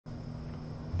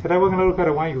Today we're going to look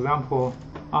at one example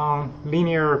on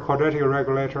linear quadratic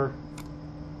regulator.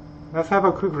 Let's have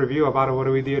a quick review about what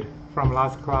we did from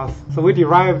last class. So we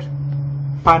derived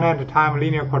finite time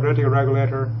linear quadratic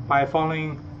regulator by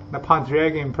following the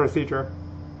Pontryagin procedure.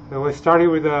 So we started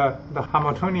with the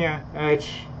Hamiltonian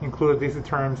H includes these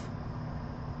terms,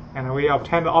 and we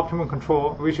obtained the optimal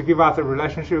control, which give us a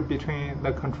relationship between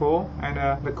the control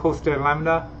and the co-state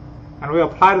lambda. And we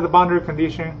applied the boundary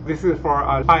condition. This is for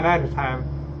a finite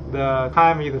time. The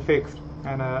time is fixed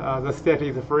and the state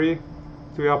is free.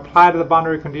 So we applied the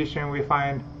boundary condition. We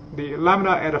find the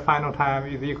lambda at the final time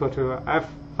is equal to f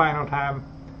final time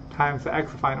times x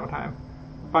final time.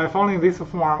 By following this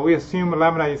form, we assume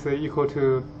lambda is equal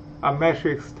to a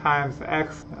matrix times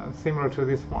x, similar to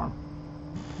this form.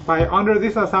 Under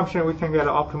this assumption, we can get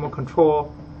an optimal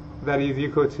control that is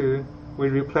equal to, we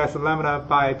replace lambda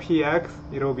by px,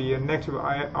 it will be a negative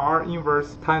r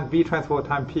inverse times b transpose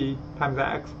times p times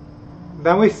x.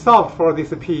 Then we solve for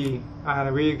this p,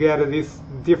 and we get this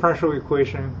differential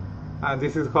equation.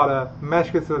 This is called a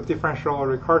matrix differential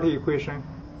recursive equation.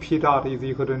 P dot is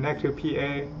equal to negative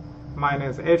pa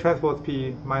minus a transpose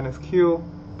p minus q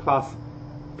plus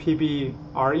pb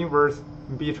r inverse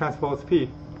b transpose p.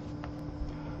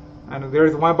 And there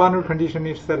is one boundary condition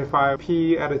which satisfies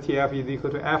p at tf is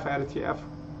equal to f at tf.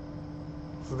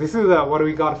 So this is what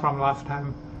we got from last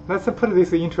time. Let's put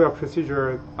this into a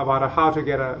procedure about how to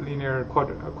get a linear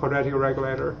quadratic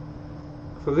regulator.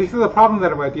 So this is the problem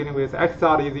that we're dealing with. X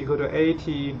dot is equal to at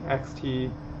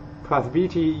xt plus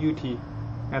bt ut.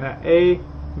 And a,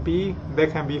 b, they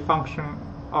can be function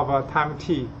of a time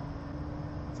t.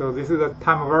 So this is a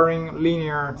time varying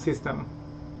linear system.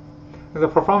 The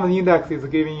performance index is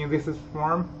given in this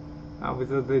form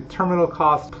with the terminal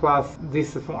cost plus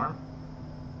this form.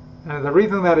 And the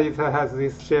reason that it has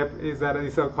this shape is that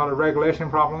it's called a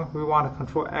regulation problem. We want to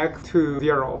control x to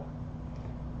 0.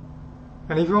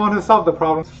 And if you want to solve the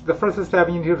problem, the first step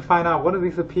you need to find out what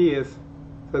this p is.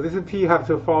 So this p has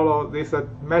to follow this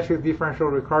matrix differential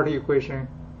recursive equation.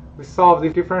 We solve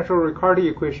this differential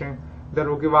recursive equation that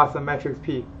will give us a matrix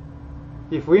p.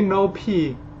 If we know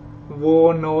p,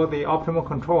 we'll know the optimal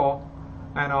control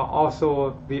and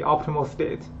also the optimal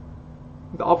state.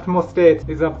 The optimal state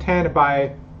is obtained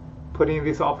by putting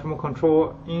this optimal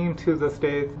control into the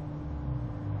state.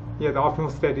 Yeah, the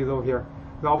optimal state is over here.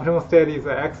 The optimal state is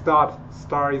x dot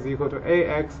star is equal to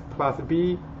ax plus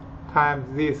b times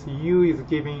this u is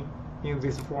given in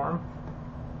this form.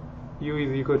 U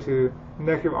is equal to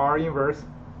negative r inverse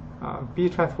b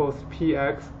transpose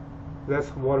px. That's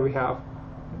what we have.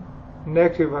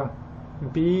 Negative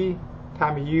b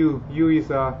times u. U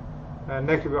is a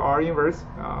negative r inverse.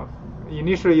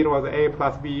 Initially it was a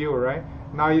plus bu, right?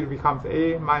 Now it becomes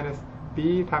a minus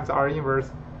b times r inverse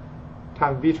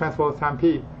times b transpose times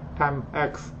p times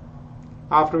x.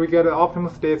 After we get the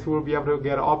optimal states, we'll be able to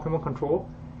get optimal control.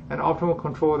 And optimal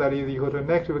control that is equal to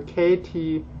negative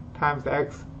kt times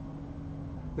x.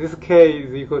 This k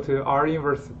is equal to r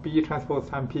inverse b transpose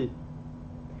times p.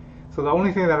 So the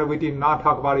only thing that we did not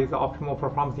talk about is the optimal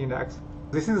performance index.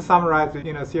 This is summarized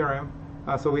in a theorem,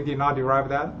 so we did not derive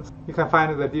that. You can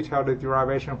find the detailed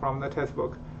derivation from the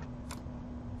textbook.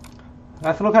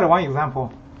 Let's look at one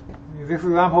example. In this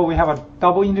example, we have a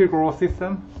double integral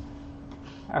system.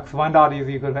 x1 dot is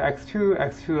equal to x2,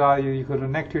 x2 dot is equal to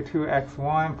negative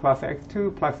 2x1 plus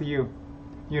x2 plus u.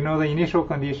 You know the initial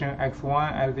condition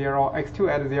x1 at 0, x2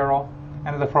 at 0,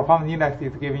 and the performance index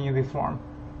is given in this form.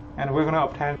 And we're going to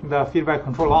obtain the feedback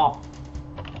control law.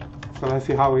 So let's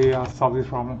see how we solve this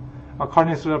problem.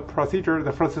 According to the procedure,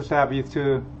 the first step is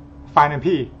to find a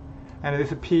p. And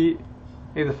this p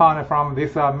is found from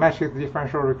this matrix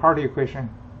differential recursive equation.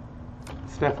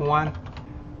 Step 1,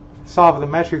 solve the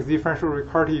matrix differential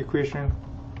recursive equation.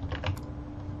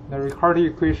 The recursive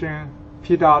equation,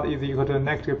 p dot is equal to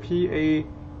negative pa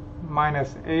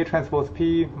minus a transpose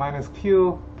p minus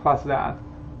q plus that.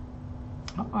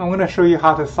 I'm going to show you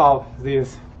how to solve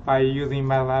this by using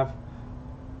MATLAB.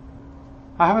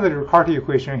 I have the recursive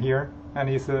equation here, and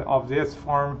it's of this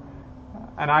form,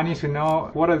 and I need to know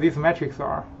what these metrics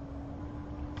are.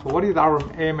 So what is our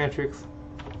A matrix?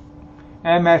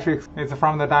 A matrix is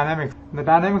from the dynamics. The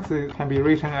dynamics can be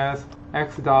written as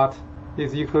x dot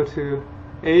is equal to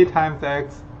a times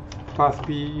x plus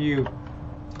bu.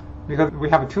 Because we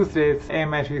have two states, A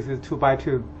matrix is 2 by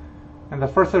 2. And the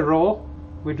first row,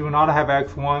 we do not have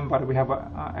x1, but we have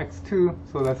x2,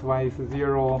 so that's why it's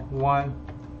 0, 1.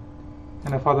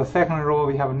 And for the second row,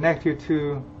 we have negative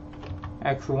 2,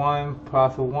 x1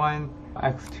 plus 1,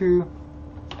 x2.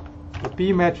 The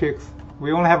B matrix,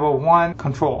 we only have a 1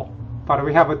 control, but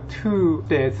we have 2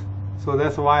 states, So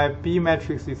that's why B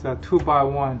matrix is a 2 by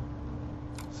 1.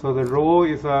 So the row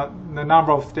is the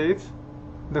number of states,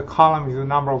 the column is the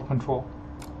number of control.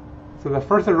 So the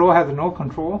first row has no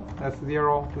control, that's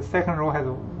 0. The second row has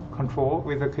control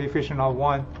with a coefficient of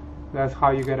 1. That's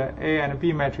how you get an A and a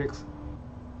B matrix.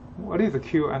 What is a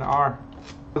Q and R?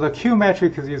 So the Q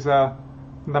matrix is the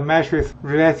matrix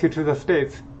related to the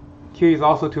states. Q is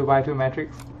also 2 by 2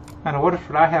 matrix. And what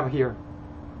should I have here?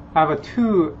 I have a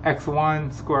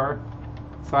 2x1 square,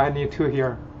 so I need 2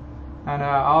 here. And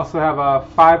I also have a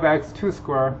 5x2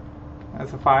 square,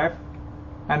 that's a 5.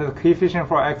 And the coefficient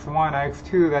for x1 and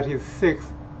x2, that is 6.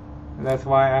 That's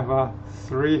why I have a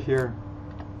 3 here.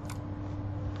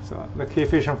 So the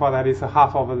coefficient for that is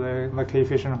half of the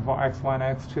coefficient for x1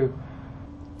 and x2.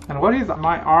 And what is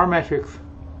my R matrix?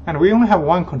 And we only have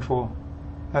one control.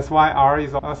 That's why R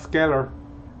is a scalar.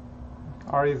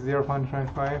 R is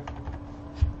 0.25.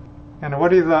 And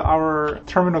what is our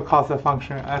terminal cost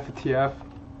function, FTF?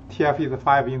 TF is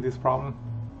 5 in this problem.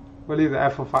 What is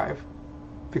f of 5?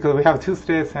 Because we have 2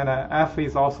 states and f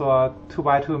is also a 2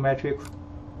 by 2 matrix.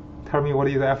 Tell me what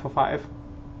is f of 5?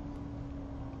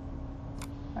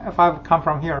 F5 come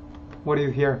from here. What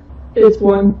is here? It's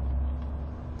 1.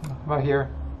 What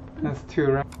here? That's 2,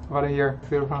 right? What here?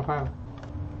 0.5.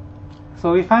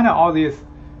 So we find out all this,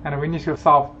 and we need to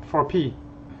solve for P.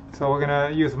 So we're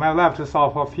going to use MATLAB to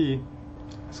solve for P.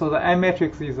 So the A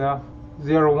matrix is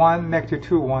 0, 1, negative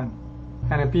 2, 1.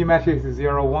 And the B matrix is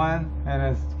 0, 1.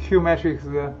 And the Q matrix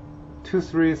is 2,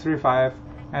 3, 3, 5.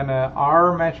 And the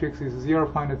R matrix is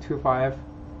 0.25.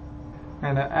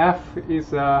 And the F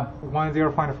is 1,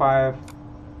 0.5.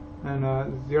 And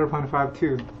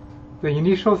 0.52. The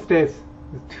initial states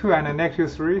is 2 and a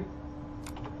negative 3.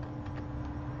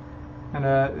 And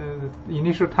the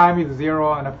initial time is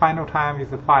 0 and the final time is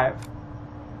 5.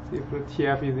 So if the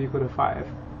TF is equal to 5.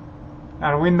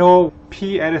 And we know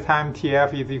P at the time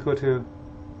TF is equal to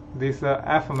this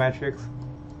F matrix.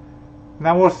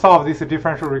 Now we'll solve this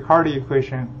differential Ricardi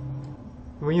equation.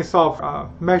 When you solve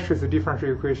matrix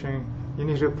differential equation, you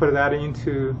need to put that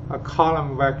into a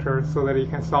column vector so that you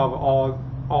can solve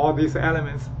all these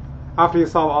elements. After you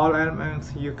solve all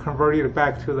elements, you convert it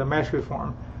back to the matrix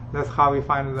form. That's how we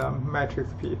find the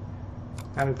matrix P.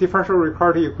 And the differential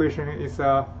Ricardi equation is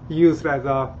used as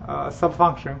a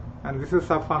subfunction, and this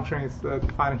subfunction is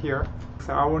defined here.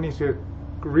 So I will need to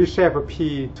reshape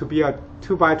P to be a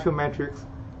 2 by 2 matrix.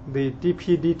 The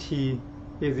dP dt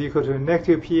is equal to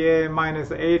negative PA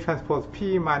minus A transpose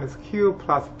P minus Q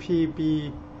plus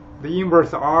PB, the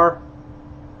inverse R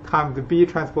times the B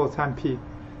transpose times P.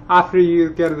 After you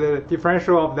get the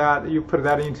differential of that, you put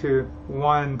that into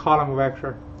one column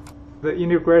vector. The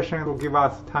integration will give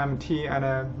us time t and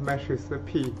a matrix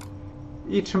P.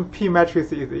 Each P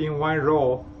matrix is in one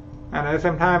row, and at the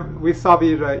same time we solve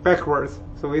it backwards.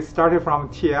 So we started from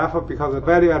TF because the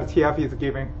value at TF is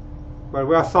given, but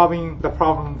we are solving the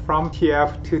problem from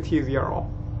TF to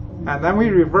T0. And then we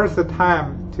reverse the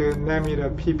time to name it a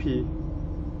PP.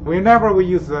 Whenever we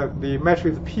use the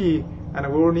matrix P,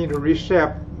 and we will need to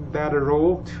reshape that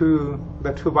row to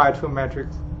the 2 by 2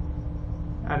 matrix.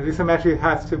 And this matrix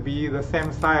has to be the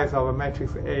same size of a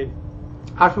matrix A.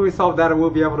 After we solve that, we'll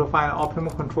be able to find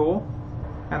optimal control.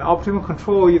 And optimal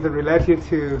control is related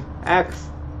to X.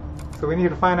 So we need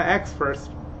to find X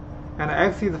first. And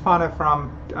X is found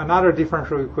from another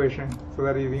differential equation. So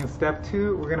that is in step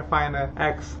 2, we're going to find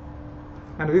X.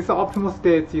 And this optimal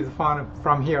state is found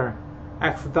from here.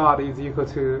 X dot is equal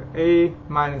to A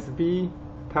minus B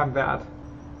times that.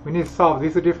 We need to solve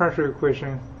this differential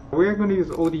equation. We're going to use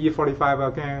ODE 45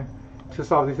 again to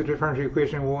solve this differential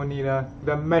equation. We'll need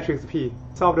the matrix P.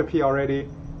 Solve the P already.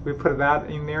 We put that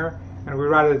in there, and we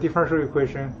write the differential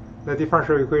equation. The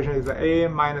differential equation is A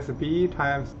minus B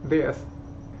times this.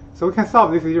 So we can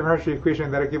solve this differential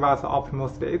equation that gives us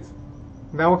optimal states.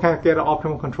 Then we can get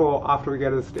optimal control after we get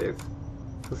the states.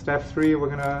 So step 3, we're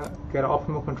going to get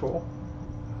optimal control.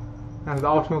 And the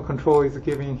optimal control is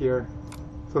given here.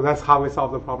 So that's how we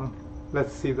solve the problem.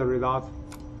 Let's see the results.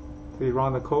 So you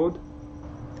run the code.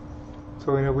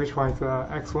 So we know which one is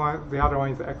x1, the other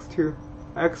one is x2.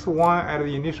 x1 at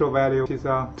the initial value is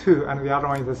 2, and the other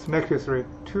one is negative 3.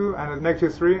 2 and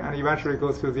negative 3, and eventually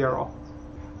goes to 0.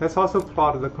 Let's also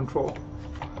plot the control.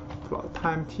 Plot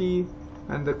time t,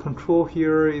 and the control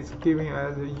here is given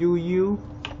as UU.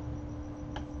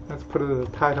 Let's put the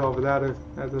title of that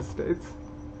as the states.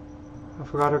 I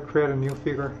forgot to create a new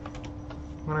figure.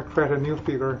 I'm going to create a new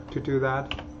figure to do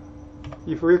that.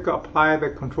 If we apply the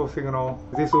control signal,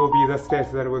 this will be the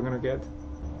states that we're going to get.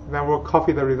 Then we'll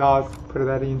copy the results, put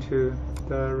that into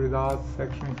the results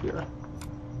section here.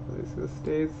 So this is the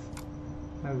states,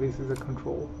 and this is the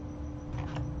control.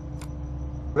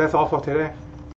 That's all for today.